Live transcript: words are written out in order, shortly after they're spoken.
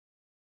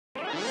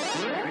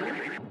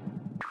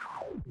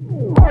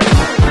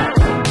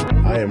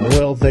I am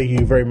Will. Thank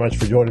you very much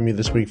for joining me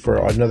this week for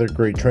another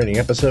great training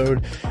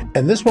episode.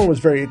 And this one was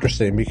very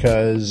interesting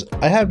because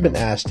I have been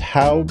asked,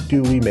 how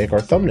do we make our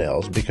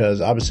thumbnails?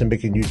 Because obviously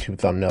making YouTube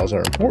thumbnails are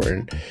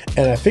important.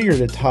 And I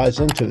figured it ties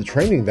into the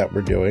training that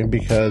we're doing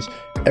because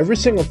every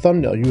single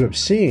thumbnail you have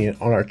seen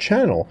on our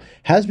channel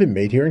has been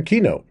made here in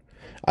Keynote.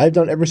 I've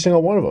done every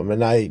single one of them,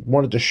 and I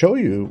wanted to show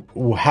you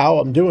how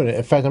I'm doing it.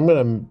 In fact, I'm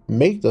going to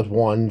make the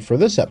one for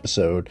this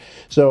episode.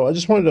 So I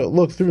just wanted to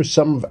look through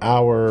some of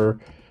our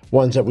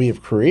ones that we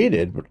have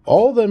created, but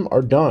all of them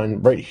are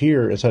done right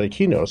here inside of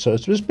Keynote. So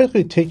it's just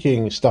basically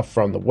taking stuff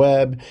from the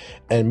web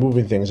and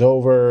moving things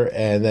over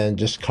and then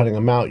just cutting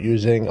them out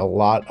using a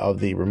lot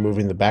of the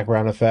removing the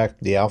background effect,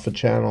 the alpha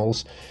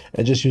channels,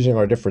 and just using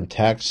our different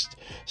text.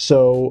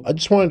 So I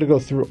just wanted to go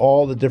through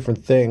all the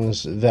different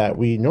things that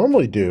we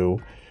normally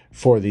do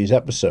for these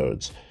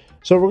episodes.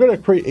 So we're going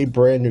to create a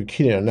brand new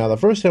Keynote. Now, the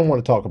first thing I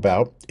want to talk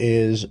about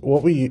is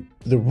what the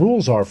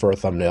rules are for a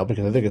thumbnail,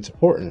 because I think it's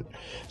important.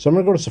 So I'm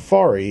going to go to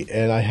Safari,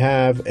 and I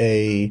have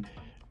a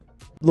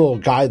little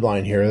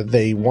guideline here that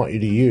they want you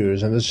to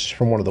use, and this is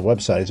from one of the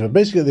websites. But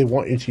basically, they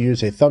want you to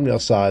use a thumbnail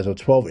size of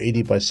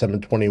 1280 by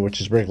 720,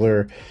 which is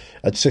regular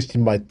at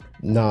 16 by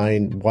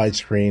 9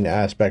 widescreen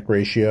aspect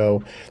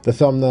ratio. The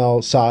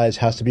thumbnail size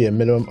has to be a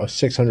minimum of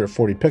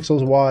 640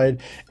 pixels wide,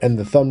 and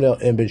the thumbnail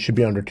image should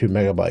be under 2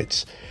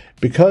 megabytes.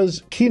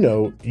 Because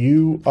Keynote,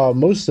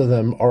 most of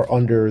them are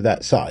under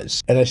that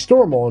size. And I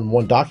store them all in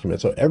one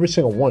document, so every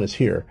single one is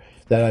here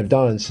that I've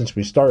done since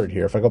we started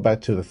here. If I go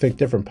back to the Think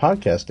Different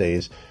podcast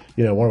days,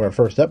 one of our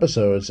first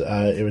episodes,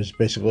 it was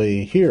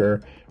basically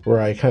here where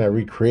I kind of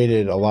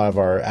recreated a lot of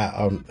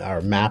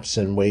our maps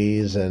and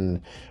ways and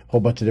a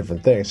whole bunch of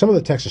different things. Some of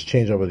the text has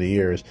changed over the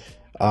years,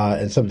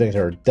 and some things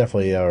are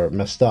definitely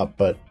messed up.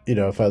 But,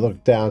 if I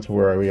look down to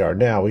where we are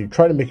now, we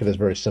try to make it as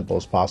very simple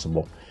as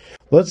possible.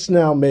 Let's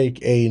now make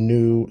a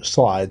new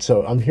slide.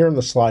 So I'm here in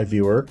the slide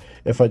viewer.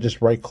 If I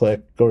just right click,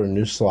 go to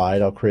new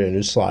slide, I'll create a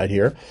new slide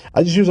here.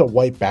 I just use a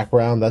white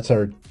background. That's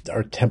our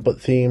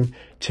template theme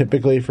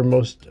typically for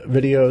most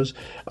videos.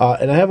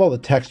 And I have all the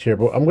text here,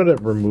 but I'm going to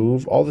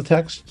remove all the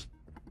text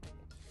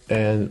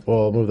and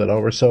we'll move that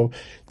over. So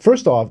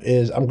first off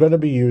is I'm going to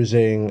be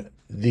using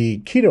the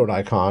Keynote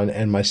icon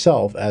and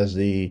myself as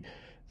the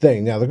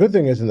thing. Now, the good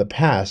thing is in the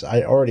past,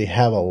 I already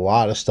have a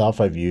lot of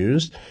stuff I've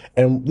used,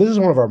 and this is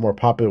one of our more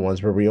popular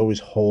ones where we always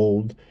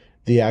hold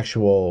the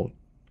actual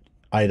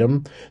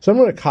item. So I'm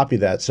going to copy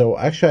that. So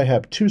actually, I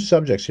have two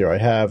subjects here. I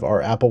have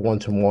our Apple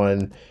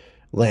one-to-one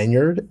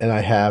lanyard, and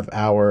I have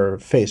our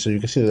face. So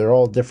you can see they're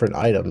all different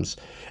items.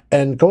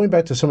 And going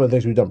back to some of the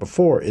things we've done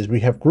before is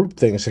we have grouped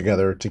things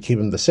together to keep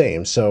them the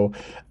same. So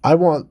I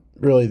want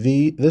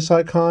really this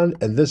icon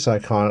and this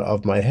icon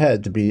of my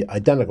head to be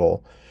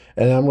identical,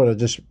 and I'm going to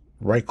just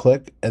right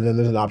click, and then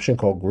there's an option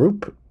called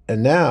group.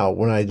 And now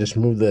when I just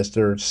move this,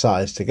 they're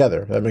sized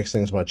together. That makes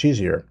things much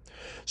easier.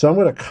 So I'm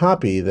going to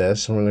copy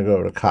this. I'm going to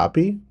go to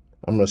copy.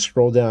 I'm going to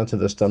scroll down to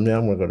this thumbnail.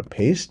 I'm going to go to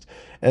paste.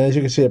 And as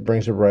you can see, it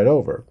brings it right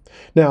over.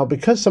 Now,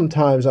 because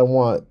sometimes I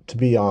want to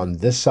be on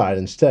this side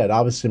instead,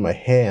 obviously my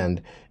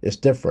hand is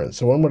different.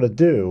 So what I'm going to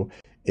do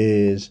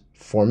is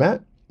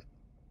format.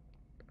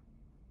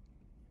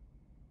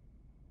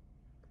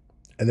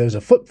 And there's a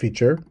flip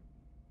feature.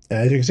 And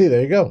as you can see,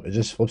 there you go. It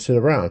just flips it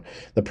around.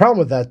 The problem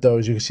with that, though,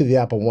 is you can see the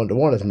Apple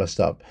one-to-one is messed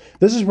up.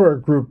 This is where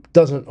a group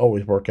doesn't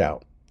always work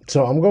out.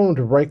 So I'm going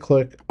to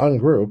right-click,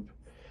 ungroup,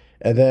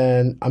 and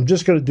then I'm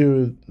just going to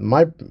do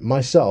my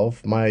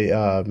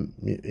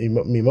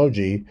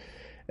emoji,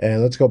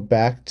 and let's go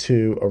back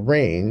to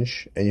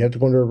arrange, and you have to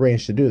go into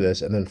arrange to do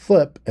this, and then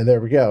flip, and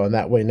there we go. And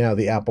that way now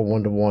the Apple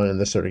one-to-one and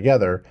this are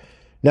together.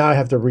 Now I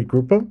have to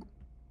regroup them,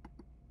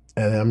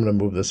 and then I'm going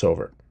to move this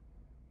over.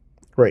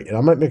 Great, and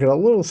I might make it a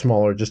little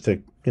smaller just to,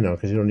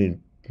 because you don't need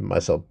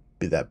myself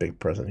be that big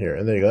present here.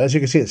 And there you go. As you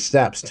can see, it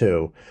snaps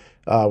too,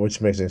 which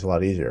makes things a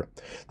lot easier.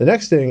 The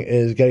next thing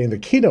is getting the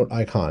Keynote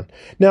icon.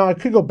 Now, I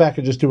could go back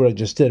and just do what I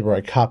just did where I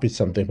copied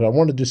something, but I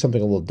want to do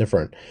something a little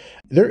different.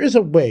 There is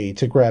a way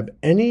to grab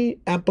any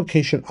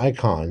application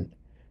icon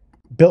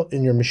built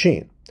in your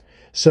machine.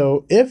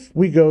 So if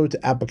we go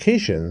to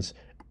applications,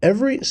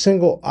 every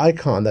single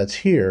icon that's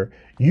here,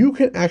 you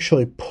can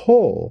actually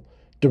pull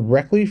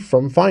directly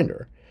from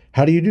Finder.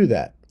 How do you do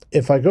that?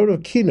 If I go to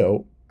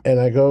Keynote and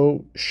I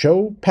go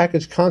show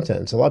package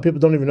contents, a lot of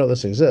people don't even know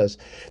this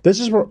exists. This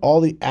is where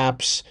all the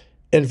apps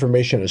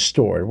information is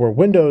stored. Where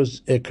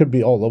Windows, it could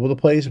be all over the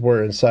place,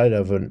 where inside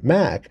of a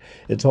Mac,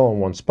 it's all in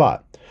one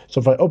spot. So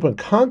if I open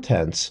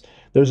contents,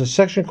 there's a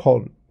section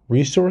called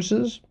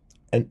resources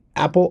and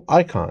Apple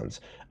icons.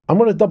 I'm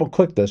going to double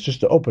click this just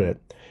to open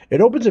it. It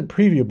opens in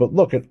preview, but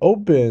look, it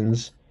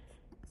opens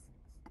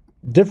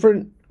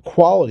different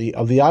quality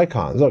of the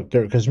icons. Look,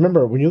 because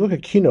remember, when you look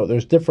at Keynote,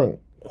 there's different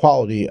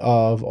quality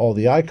of all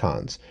the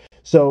icons.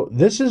 So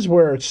this is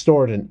where it's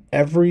stored in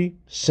every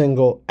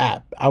single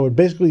app. I would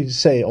basically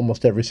say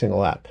almost every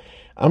single app.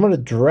 I'm going to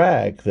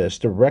drag this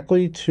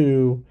directly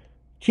to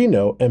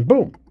Keynote, and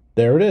boom,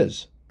 there it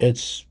is.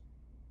 It's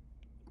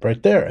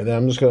right there. And then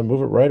I'm just going to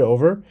move it right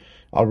over.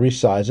 I'll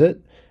resize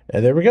it.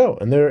 And there we go.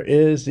 And there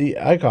is the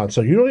icon.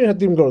 So you don't even have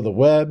to even go to the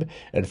web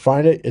and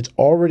find it. It's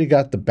already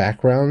got the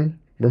background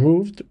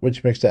removed,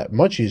 which makes that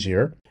much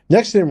easier.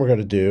 Next thing we're going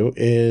to do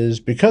is,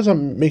 because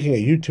I'm making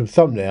a YouTube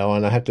thumbnail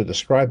and I have to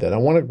describe that, I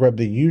want to grab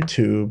the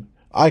YouTube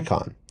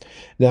icon.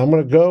 Now I'm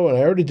going to go, and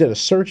I already did a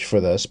search for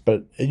this,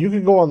 but you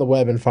can go on the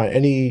web and find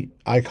any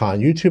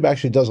icon. YouTube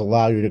actually does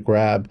allow you to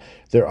grab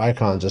their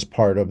icons as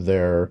part of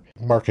their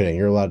marketing.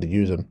 You're allowed to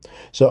use them.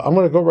 So I'm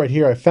going to go right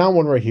here. I found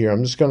one right here.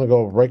 I'm just going to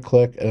go right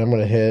click, and I'm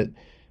going to hit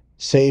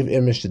Save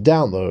Image to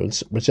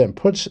Downloads, which then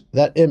puts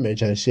that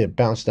image, and I see it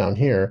bounce down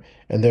here,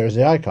 and there's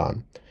the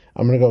icon.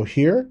 I'm going to go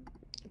here,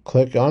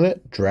 click on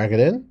it, drag it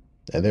in,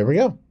 and there we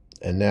go.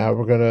 And now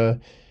we're going to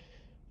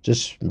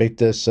just make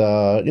this,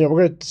 we're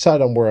going to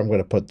decide on where I'm going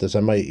to put this. I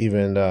might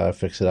even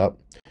fix it up.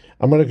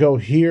 I'm going to go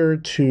here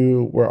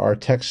to where our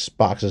text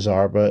boxes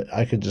are, but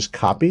I could just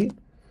copy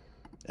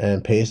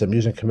and paste. I'm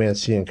using Command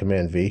C and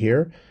Command V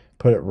here.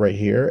 Put it right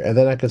here. And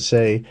then I could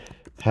say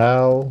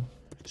how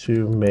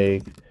to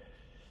make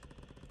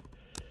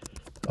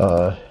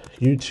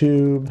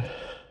YouTube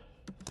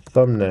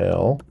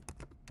thumbnail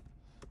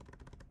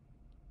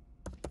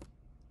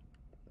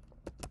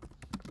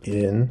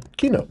in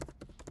Keynote.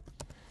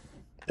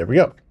 There we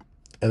go.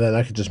 And then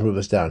I could just move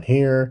this down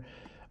here.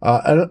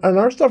 And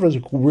our stuff is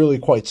really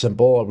quite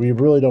simple. We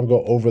really don't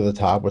go over the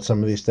top with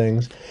some of these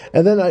things.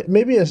 And then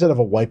maybe instead of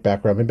a white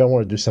background, maybe I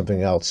want to do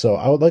something else. So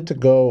I would like to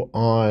go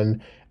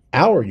on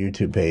our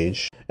YouTube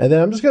page. And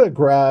then I'm just going to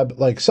grab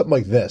like something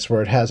like this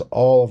where it has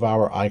all of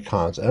our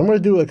icons. And I'm going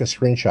to do like a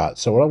screenshot.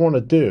 So what I want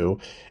to do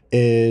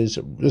is,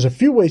 there's a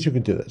few ways you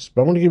can do this,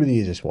 but I'm going to give you the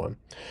easiest one.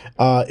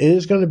 It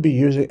is going to be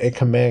using a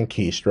command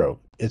keystroke.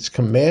 It's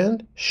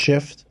Command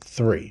Shift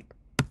 3.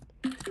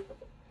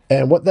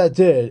 And what that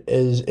did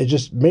is it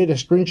just made a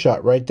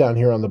screenshot right down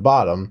here on the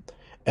bottom,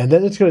 and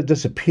then it's going to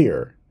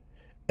disappear.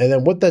 And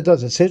then what that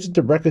does, it saves it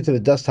directly to the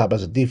desktop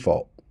as a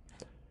default.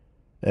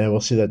 And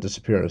we'll see that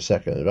disappear in a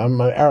second.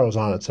 My arrow's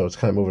on it, so it's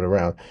kind of moving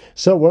around.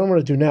 So what I'm going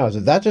to do now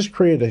is that just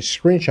created a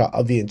screenshot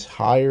of the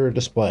entire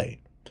display.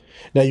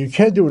 Now you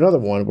can do another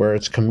one where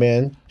it's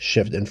Command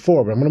Shift and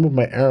 4, but I'm going to move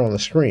my arrow on the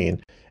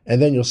screen,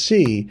 and then you'll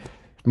see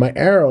my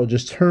arrow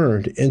just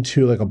turned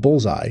into like a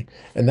bullseye.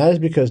 And that is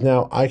because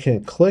now I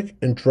can click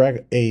and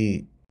drag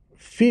a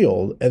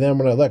field, and then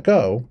when I let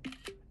go,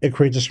 it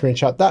creates a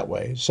screenshot that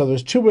way. So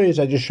there's two ways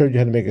I just showed you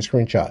how to make a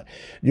screenshot.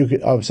 You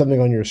could of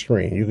something on your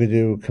screen. You could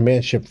do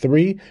Command Shift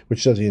 3,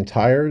 which does the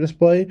entire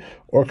display,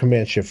 or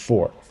Command Shift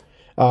 4.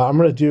 I'm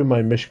going to do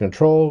my mission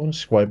control,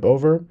 swipe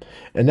over,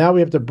 and now we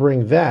have to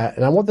bring that,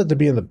 and I want that to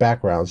be in the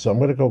background. So I'm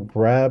going to go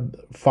grab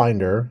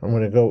Finder. I'm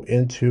going to go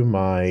into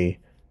my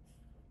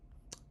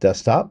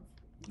desktop.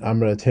 I'm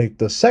going to take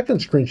the second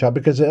screenshot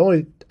because I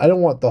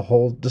don't want the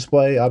whole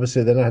display.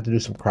 Obviously, then I have to do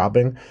some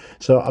cropping.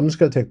 So I'm just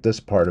going to take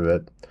this part of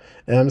it,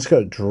 and I'm just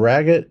going to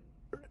drag it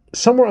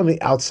somewhere on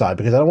the outside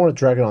because I don't want to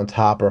drag it on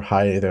top or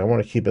hide anything. I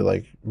want to keep it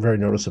like very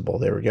noticeable.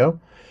 There we go.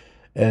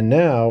 And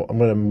now I'm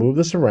going to move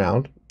this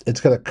around. It's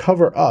going to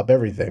cover up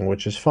everything,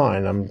 which is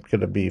fine. I'm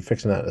going to be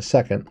fixing that in a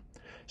second.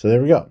 So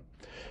there we go.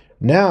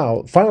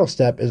 Now, final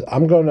step is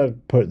I'm going to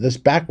put this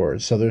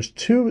backwards. So there's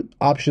two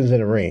options in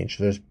a range.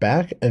 There's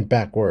back and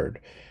backward.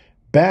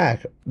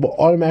 Back will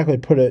automatically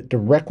put it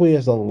directly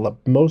as the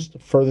most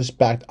furthest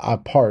back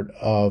part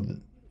of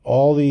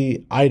all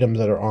the items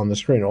that are on the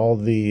screen, all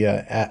the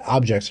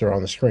objects that are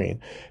on the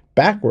screen.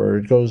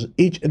 Backward goes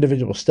each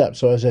individual step.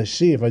 So as I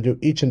see, if I do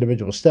each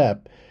individual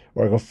step,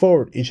 or I go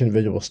forward each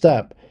individual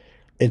step,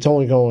 it's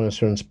only going in a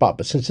certain spot.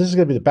 But since this is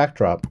going to be the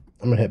backdrop,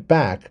 I'm going to hit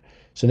back.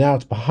 So now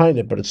it's behind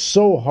it, but it's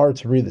so hard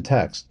to read the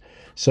text.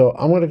 So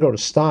I'm going to go to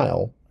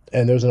Style,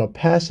 and there's an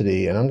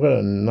opacity, and I'm going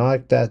to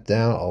knock that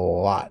down a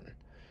lot,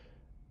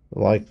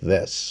 like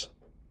this.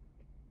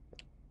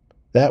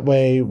 That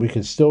way we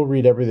can still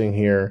read everything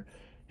here.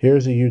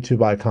 Here's a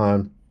YouTube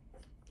icon.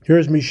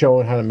 Here's me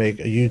showing how to make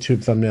a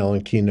YouTube thumbnail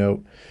in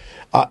Keynote.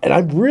 And I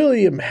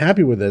really am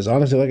happy with this.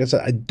 Honestly, like I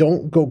said, I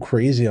don't go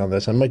crazy on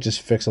this. I might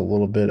just fix a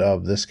little bit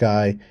of this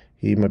guy.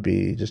 He might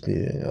be just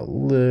needing a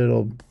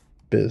little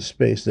bit of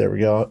space. There we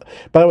go.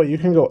 By the way, you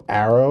can go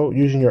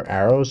using your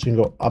arrows. You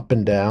can go up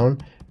and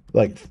down,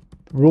 like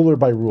ruler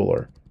by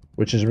ruler,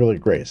 which is really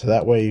great. So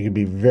that way you can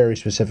be very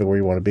specific where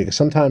you want to be. Because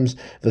sometimes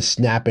the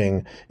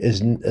snapping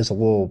is a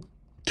little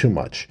too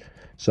much.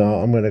 So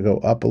I'm going to go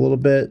up a little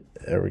bit.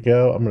 There we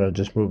go. I'm going to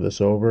just move this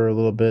over a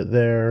little bit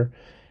there.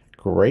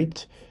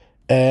 Great.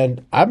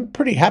 And I'm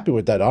pretty happy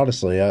with that,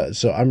 honestly.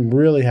 So I'm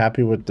really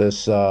happy with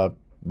this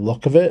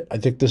look of it. I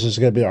think this is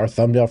going to be our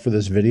thumbnail for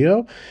this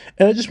video.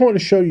 And I just wanted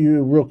to show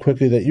you real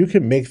quickly that you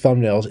can make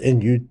thumbnails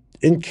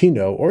in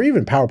Keynote or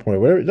even PowerPoint,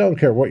 whatever. I don't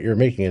care what you're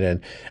making it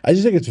in. I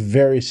just think it's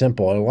very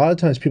simple. And a lot of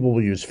times people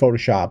will use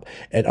Photoshop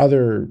and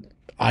other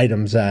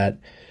items that,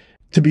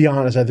 to be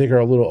honest, I think are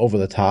a little over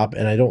the top,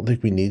 and I don't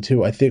think we need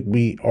to. I think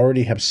we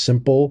already have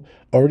simple,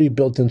 already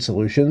built-in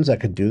solutions that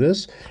could do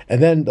this.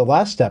 And then the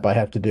last step I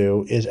have to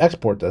do is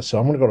export this. So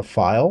I'm going to go to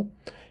File,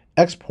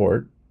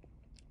 Export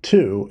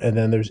to, and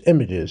then there's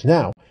Images.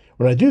 Now,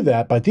 When I do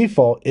that, by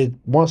default, it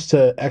wants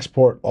to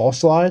export all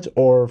slides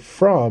or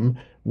from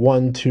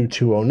 1 to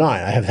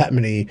 209. I have that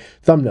many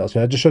thumbnails.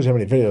 That just shows you how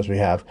many videos we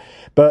have.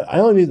 But I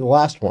only need the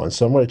last one,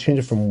 so I'm going to change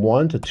it from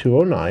 1 to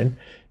 209.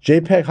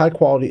 JPEG high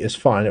quality is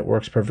fine. It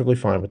works perfectly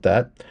fine with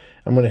that.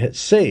 I'm going to hit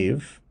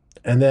save,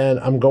 and then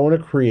I'm going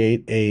to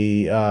create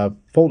a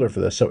folder for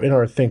this. So in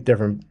our Think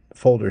Different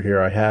folder here,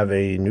 I have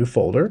a new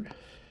folder.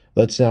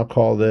 Let's now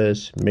call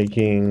this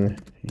Making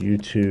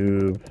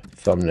YouTube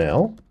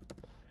Thumbnail.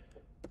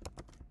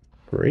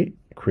 Great.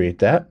 Create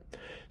that.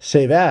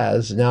 Save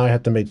as. Now I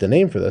have to make the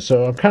name for this.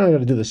 So I'm kind of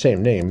going to do the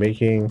same name,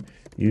 Making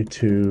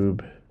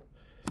YouTube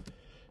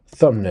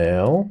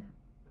Thumbnail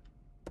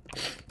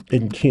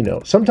in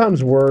Keynote.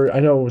 Sometimes I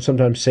know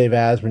sometimes save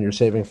as, when you're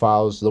saving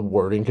files, the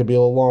wording could be a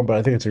little long, but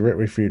I think it's a great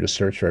way for you to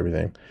search for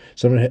everything.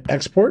 So I'm going to hit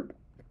export,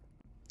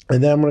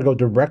 and then I'm going to go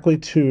directly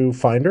to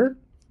Finder.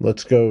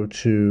 Let's go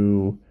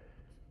to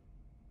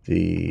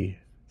the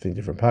Think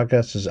Different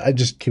Podcasts. I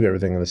just keep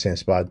everything in the same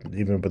spot,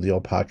 even with the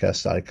old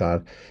podcast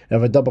icon. And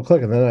if I double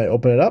click and then I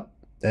open it up,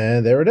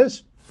 and there it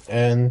is.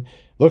 And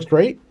looks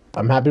great.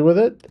 I'm happy with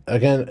it.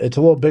 Again, it's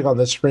a little big on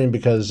this screen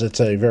because it's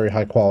a very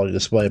high quality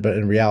display, but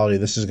in reality,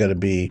 this is going to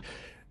be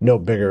no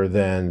bigger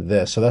than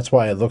this. So that's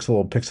why it looks a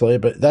little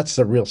pixelated, but that's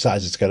the real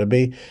size it's going to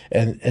be.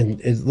 And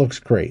it looks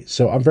great.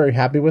 So I'm very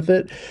happy with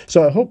it.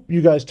 So I hope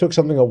you guys took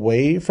something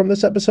away from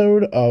this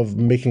episode of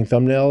making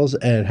thumbnails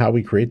and how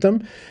we create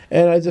them.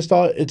 And I just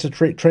thought it's a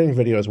training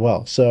video as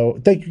well. So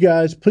thank you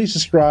guys. Please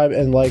subscribe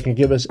and like and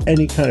give us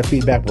any kind of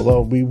feedback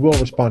below. We will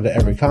respond to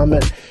every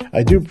comment.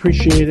 I do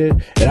appreciate it.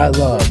 And I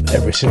love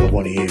every single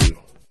one of you.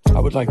 I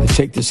would like to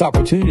take this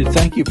opportunity to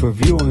thank you for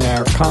viewing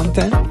our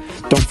content.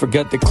 Don't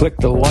forget to click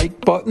the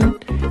like button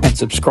and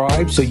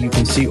subscribe so you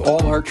can see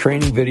all our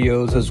training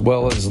videos as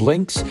well as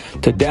links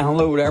to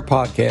download our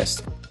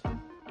podcast.